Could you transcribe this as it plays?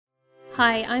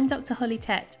Hi, I'm Dr. Holly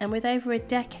Tett, and with over a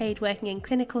decade working in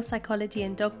clinical psychology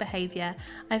and dog behaviour,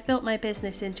 I've built my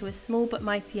business into a small but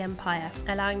mighty empire,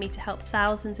 allowing me to help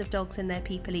thousands of dogs and their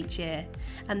people each year.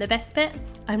 And the best bit?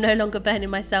 I'm no longer burning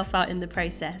myself out in the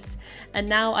process. And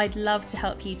now I'd love to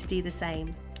help you to do the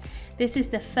same. This is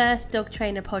the first dog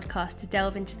trainer podcast to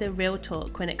delve into the real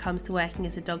talk when it comes to working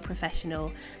as a dog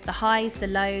professional, the highs, the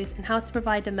lows, and how to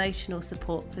provide emotional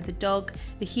support for the dog,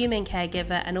 the human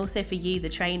caregiver, and also for you, the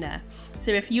trainer.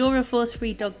 So if you're a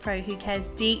force-free dog pro who cares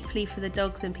deeply for the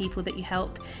dogs and people that you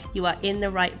help, you are in the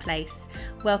right place.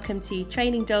 Welcome to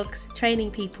Training Dogs,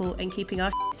 Training People, and Keeping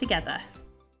Our together.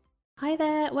 Hi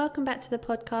there, welcome back to the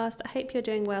podcast. I hope you're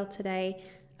doing well today.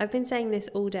 I've been saying this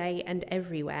all day and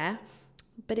everywhere,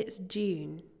 but it's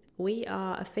June. We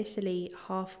are officially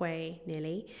halfway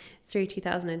nearly through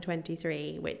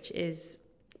 2023, which is,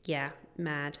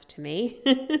 mad to me.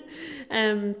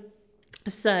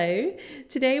 So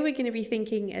today we're going to be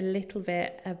thinking a little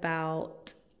bit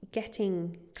about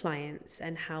getting clients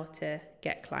and how to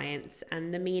get clients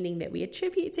and the meaning that we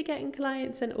attribute to getting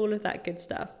clients and all of that good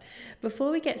stuff.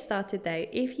 Before we get started though,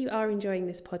 if you are enjoying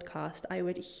this podcast, I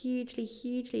would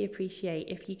hugely appreciate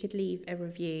if you could leave a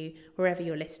review wherever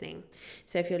you're listening.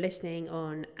 So if you're listening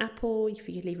on Apple, if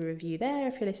you could leave a review there.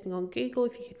 If you're listening on Google,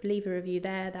 if you could leave a review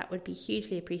there, that would be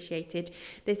hugely appreciated.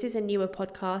 This is a newer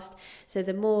podcast, so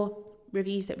the more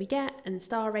reviews that we get and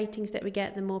star ratings that we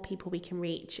get, the more people we can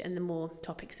reach and the more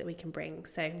topics that we can bring.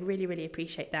 So really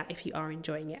appreciate that if you are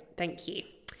enjoying it. Thank you.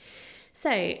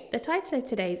 So the title of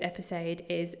today's episode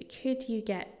is, could you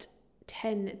get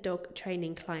 10 dog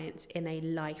training clients in a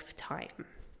lifetime?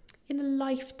 In a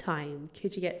lifetime,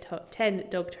 could you get 10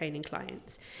 dog training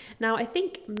clients? Now, I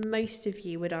think most of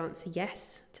you would answer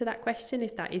yes to that question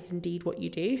if that is indeed what you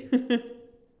do.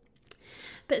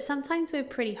 But sometimes we're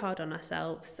pretty hard on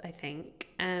ourselves, I think.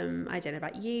 I don't know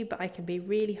about you, but I can be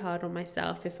really hard on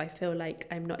myself if I feel like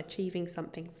I'm not achieving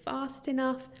something fast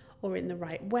enough or in the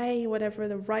right way, whatever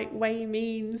the right way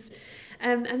means.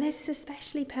 And this is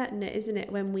especially pertinent, isn't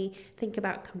it, when we think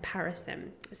about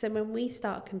comparison. So when we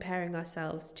start comparing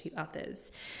ourselves to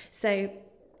others. So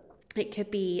it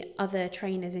could be other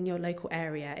trainers in your local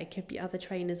area. It could be other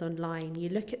trainers online. You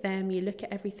look at them, you look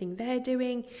at everything they're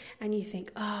doing, and you think,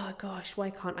 oh gosh, why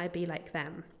can't I be like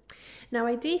them? Now,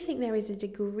 I do think there is a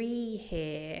degree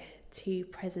here to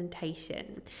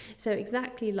presentation. So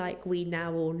exactly like we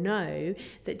now all know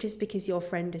that just because your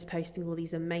friend is posting all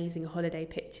these amazing holiday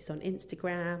pictures on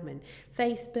Instagram and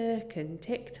Facebook and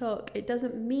TikTok, it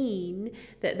doesn't mean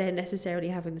that they're necessarily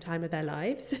having the time of their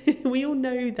lives. We all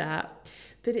know that.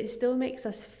 But it still makes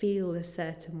us feel a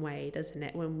certain way, doesn't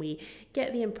it, when we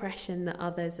get the impression that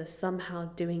others are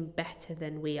somehow doing better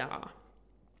than we are.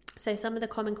 So some of the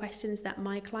common questions that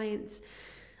my clients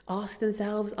ask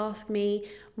themselves, ask me,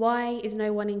 why is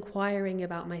no one inquiring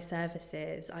about my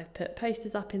services? I've put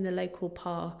posters up in the local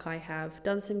park. I have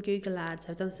done some Google ads.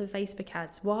 I've done some Facebook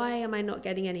ads. Why am I not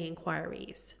getting any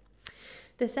inquiries?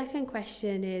 The second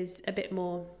question is a bit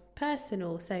more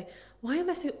personal. So why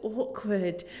am I so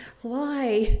awkward?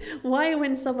 Why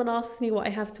when someone asks me what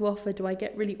I have to offer, do I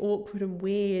get really awkward and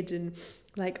weird and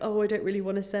like, oh, I don't really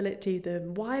want to sell it to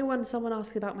them? Why when someone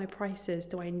asks about my prices,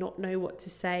 do I not know what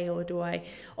to say, or do I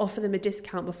offer them a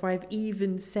discount before I've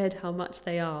even said how much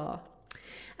they are?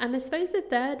 And I suppose the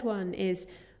third one is,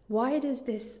 why does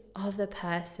this other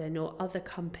person or other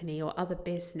company or other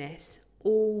business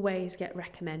always get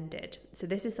recommended? So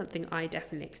this is something I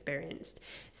definitely experienced.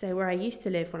 So where I used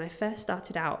to live when I first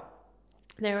started out,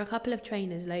 there were a couple of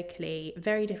trainers locally,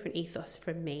 very different ethos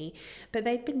from me, but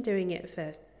they'd been doing it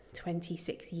for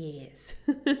 26 years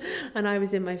and I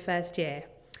was in my first year.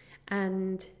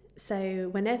 And so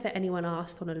whenever anyone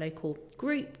asked on a local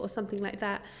group or something like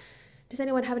that, does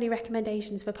anyone have any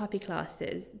recommendations for puppy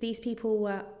classes? These people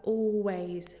were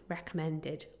always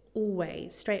recommended,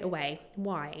 always, straight away.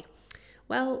 Why?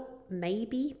 Well,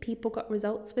 maybe people got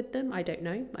results with them. I don't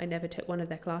know. I never took one of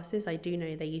their classes. I do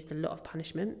know they used a lot of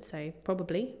punishment, so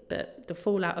probably, but the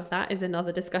fallout of that is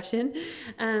another discussion.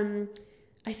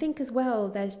 I think as well,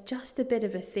 there's just a bit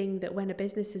of a thing that when a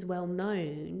business is well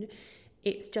known,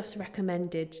 it's just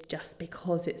recommended just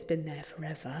because it's been there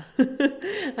forever.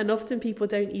 And often people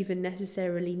don't even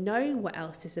necessarily know what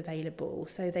else is available,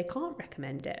 so they can't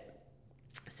recommend it.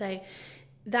 So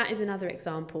that is another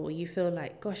example. You feel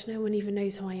like, gosh, no one even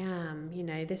knows who I am. You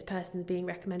know, this person's being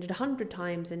recommended 100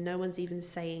 times and no one's even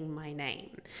saying my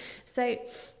name. So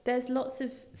there's lots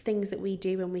of things that we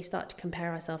do when we start to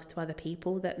compare ourselves to other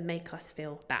people that make us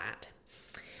feel bad.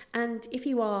 And if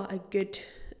you are a good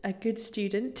a good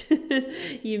student,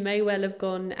 you may well have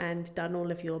gone and done all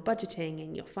of your budgeting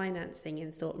and your financing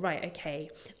and thought, right,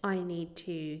 okay, I need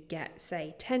to get,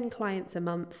 say, 10 clients a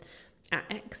month at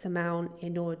X amount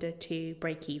in order to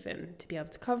break even, to be able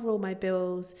to cover all my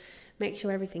bills, make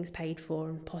sure everything's paid for,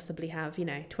 and possibly have,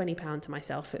 £20 to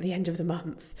myself at the end of the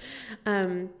month.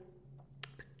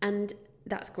 And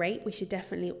that's great. We should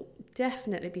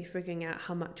definitely be figuring out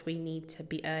how much we need to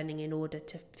be earning in order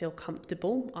to feel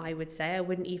comfortable. I would say I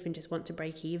wouldn't even just want to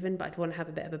break even, but I'd want to have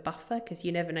a bit of a buffer, because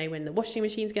you never know when the washing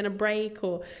machine's going to break,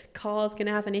 or car's going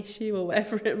to have an issue, or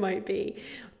whatever it might be.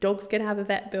 Dog's going to have a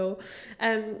vet bill.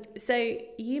 So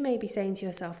you may be saying to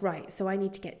yourself, right, so I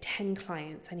need to get 10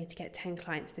 clients. I need to get 10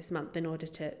 clients this month in order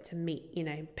to meet,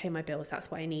 pay my bills.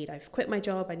 That's what I need. I've quit my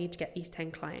job. I need to get these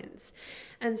 10 clients.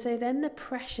 And so then the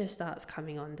pressure starts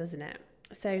coming on, doesn't it?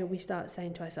 So we start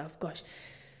saying to ourselves, gosh,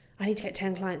 I need to get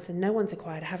 10 clients and no one's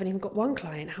acquired. I haven't even got one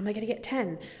client. How am I going to get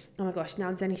 10? Oh my gosh, now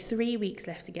there's only 3 weeks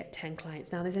left to get 10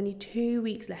 clients. Now there's only 2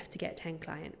 weeks left to get 10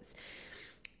 clients.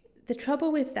 The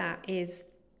trouble with that is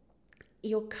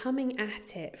you're coming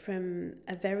at it from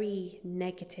a very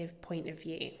negative point of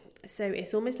view. So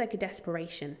it's almost like a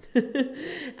desperation.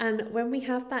 And when we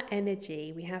have that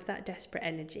energy, we have that desperate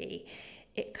energy,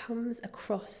 it comes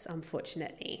across,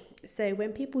 unfortunately. So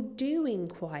when people do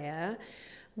inquire,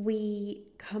 we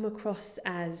come across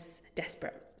as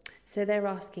desperate. So they're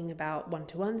asking about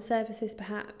one-to-one services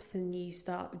perhaps, and you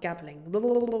start gabbling,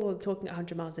 talking at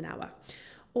 100 miles an hour.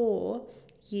 Or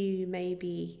you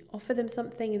maybe offer them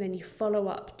something and then you follow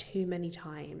up too many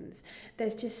times.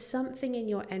 There's just something in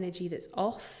your energy that's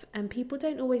off, and people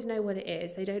don't always know what it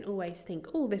is. They don't always think,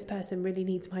 oh, this person really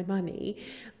needs my money,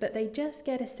 but they just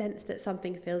get a sense that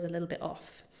something feels a little bit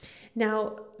off.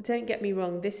 Now, don't get me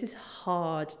wrong, this is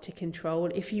hard to control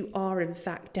if you are in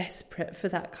fact desperate for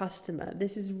that customer.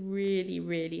 This is really,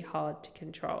 really hard to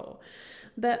control.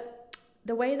 But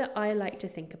the way that I like to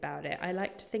think about it,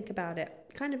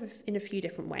 kind of in a few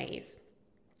different ways.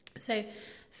 So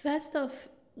first off,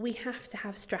 we have to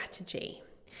have strategy.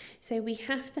 So we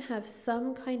have to have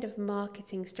some kind of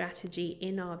marketing strategy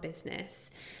in our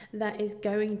business that is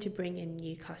going to bring in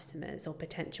new customers or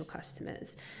potential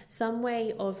customers. Some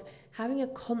way of having a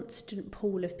constant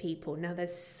pool of people. Now,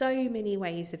 there's so many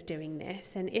ways of doing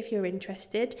this. And if you're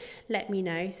interested, let me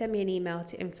know. Send me an email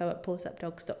to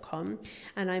info@pawsupdogs.com,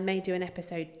 and I may do an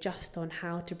episode just on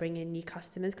how to bring in new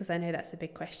customers, because I know that's a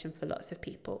big question for lots of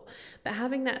people. But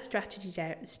having that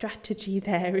strategy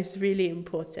there is really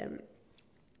important.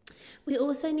 We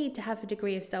also need to have a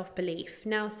degree of self-belief.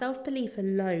 Now, self-belief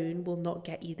alone will not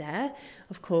get you there.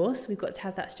 Of course, we've got to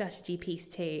have that strategy piece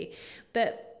too.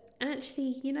 But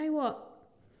actually, you know what?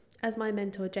 As my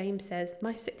mentor James says,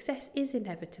 my success is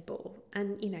inevitable.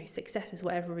 And, success is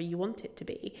whatever you want it to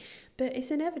be. But it's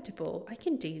inevitable. I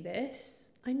can do this.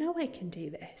 I know I can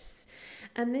do this.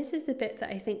 And this is the bit that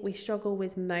I think we struggle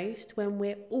with most when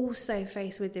we're also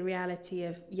faced with the reality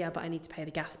of, yeah, but I need to pay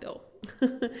the gas bill.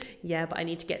 Yeah, but I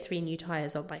need to get 3 new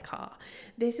tyres on my car.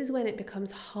 This is when it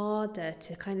becomes harder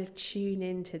to kind of tune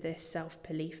into this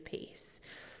self-belief piece.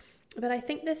 But I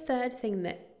think the third thing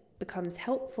that becomes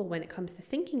helpful when it comes to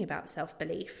thinking about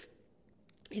self-belief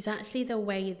is actually the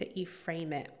way that you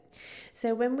frame it.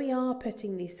 So when we are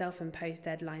putting these self-imposed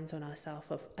deadlines on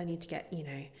ourselves of, I need to get,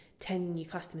 10 new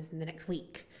customers in the next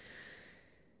week,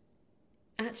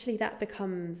 actually that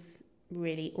becomes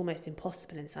really almost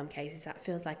impossible in some cases. That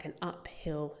feels like an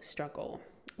uphill struggle.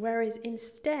 Whereas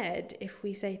instead, if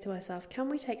we say to ourselves, can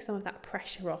we take some of that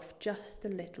pressure off just a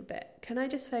little bit? Can I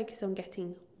just focus on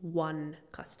getting 1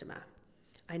 customer?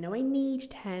 I know I need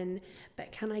 10,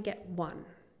 but can I get 1?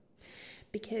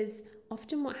 Because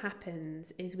often what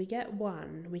happens is we get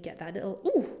 1, we get that little,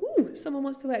 ooh, someone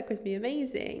wants to work with me,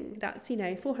 amazing. That's,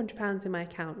 £400 in my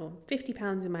account or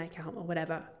 £50 in my account or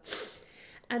whatever.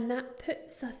 And that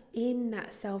puts us in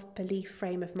that self-belief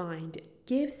frame of mind. It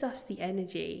gives us the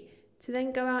energy to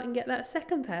then go out and get that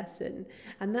second person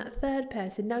and that third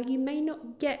person. Now, you may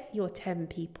not get your 10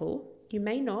 people, you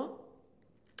may not,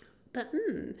 but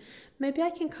maybe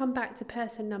I can come back to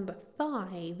person number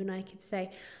 5 and I could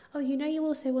say, oh, you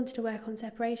also wanted to work on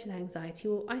separation anxiety.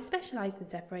 Well, I specialise in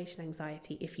separation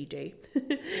anxiety, if you do.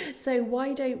 So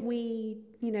why don't we,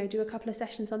 do a couple of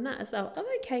sessions on that as well? Oh,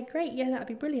 okay, great. Yeah, that'd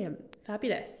be brilliant.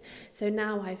 Fabulous. So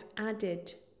now I've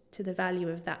added to the value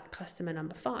of that customer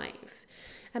number 5.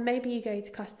 And maybe you go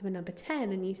to customer number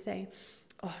 10 and you say,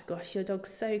 oh gosh, your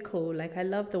dog's so cool. Like, I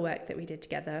love the work that we did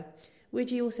together. would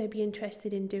you also be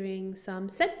interested in doing some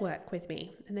scent work with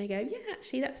me? And they go, yeah,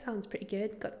 actually, that sounds pretty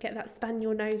good. Got to get that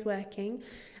spaniel nose working.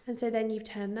 And so then you've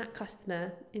turned that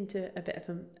customer into a bit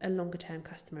of a longer term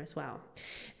customer as well.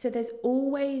 So there's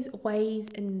always ways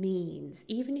and means,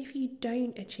 even if you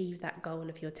don't achieve that goal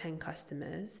of your 10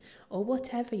 customers or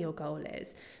whatever your goal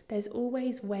is, there's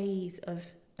always ways of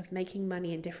making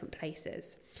money in different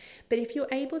places. But if you're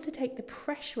able to take the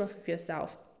pressure off of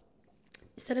yourself,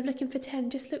 instead of looking for 10,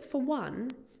 just look for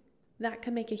one. That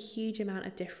can make a huge amount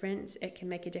of difference. It can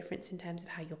make a difference in terms of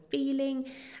how you're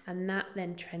feeling, and that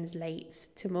then translates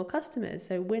to more customers.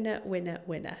 So winner, winner,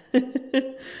 winner.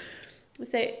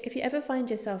 So if you ever find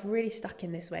yourself really stuck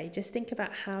in this way, just think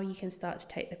about how you can start to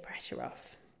take the pressure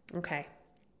off. Okay.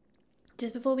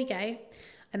 Just before we go,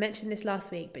 I mentioned this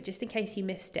last week, but just in case you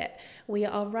missed it, we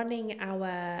are running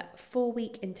our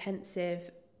 4-week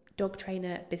intensive dog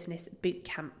trainer business boot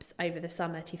camps over the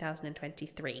summer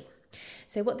 2023.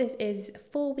 So what this is,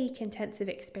 4-week intensive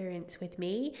experience with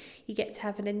me. You get to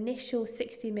have an initial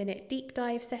 60-minute deep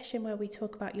dive session where we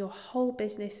talk about your whole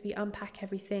business. We unpack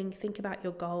everything, think about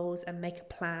your goals, and make a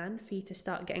plan for you to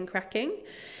start getting cracking.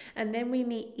 And then we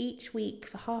meet each week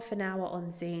for half an hour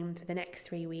on Zoom for the next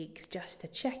 3 weeks, just to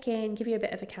check in, give you a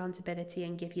bit of accountability,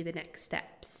 and give you the next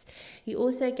steps. You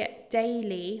also get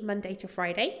daily, Monday to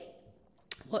Friday,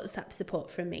 WhatsApp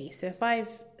support from me. So if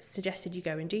I've suggested you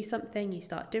go and do something, you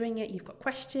start doing it, you've got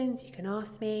questions, you can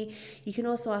ask me. You can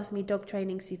also ask me dog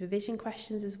training supervision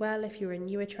questions as well if you're a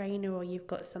newer trainer or you've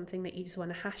got something that you just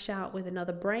want to hash out with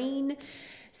another brain.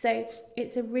 So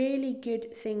it's a really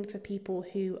good thing for people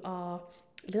who are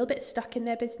a little bit stuck in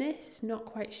their business, not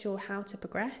quite sure how to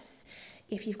progress.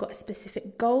 If you've got a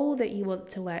specific goal that you want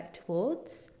to work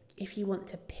towards, if you want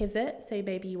to pivot, so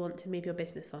maybe you want to move your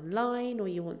business online or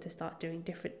you want to start doing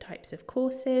different types of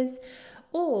courses,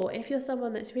 or if you're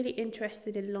someone that's really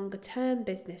interested in longer term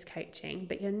business coaching,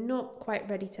 but you're not quite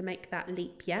ready to make that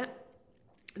leap yet,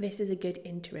 this is a good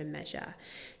interim measure.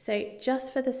 So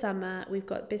just for the summer, we've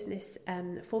got business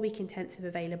 4-week intensive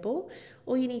available.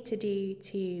 All you need to do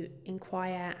to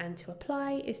inquire and to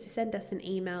apply is to send us an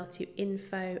email to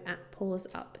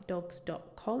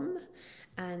info@pawsupdogs.com.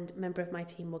 and a member of my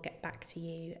team will get back to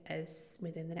you as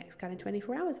within the next kind of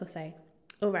 24 hours or so.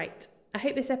 All right, I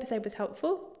hope this episode was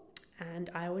helpful, and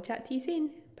I will chat to you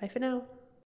soon. Bye for now.